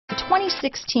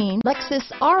2016 Lexus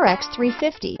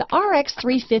RX350. The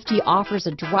RX350 offers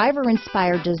a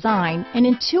driver-inspired design and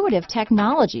intuitive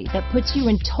technology that puts you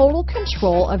in total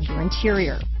control of your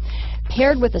interior.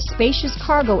 Paired with a spacious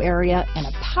cargo area and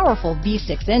a powerful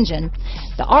V6 engine,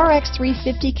 the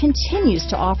RX350 continues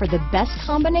to offer the best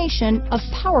combination of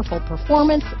powerful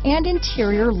performance and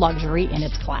interior luxury in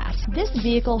its class. This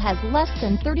vehicle has less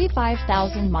than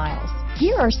 35,000 miles.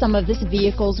 Here are some of this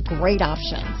vehicle's great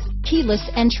options: keyless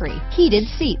entry, heated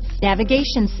seats,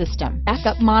 navigation system,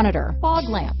 backup monitor, fog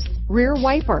lamps, rear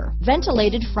wiper,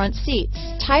 ventilated front seats,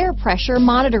 tire pressure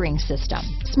monitoring system,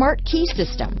 smart key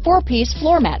system, 4-piece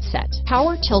floor mat set,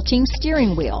 power tilting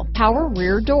steering wheel, power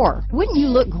rear door. Wouldn't you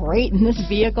look great in this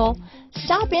vehicle?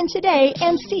 Stop in today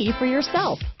and see for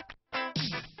yourself.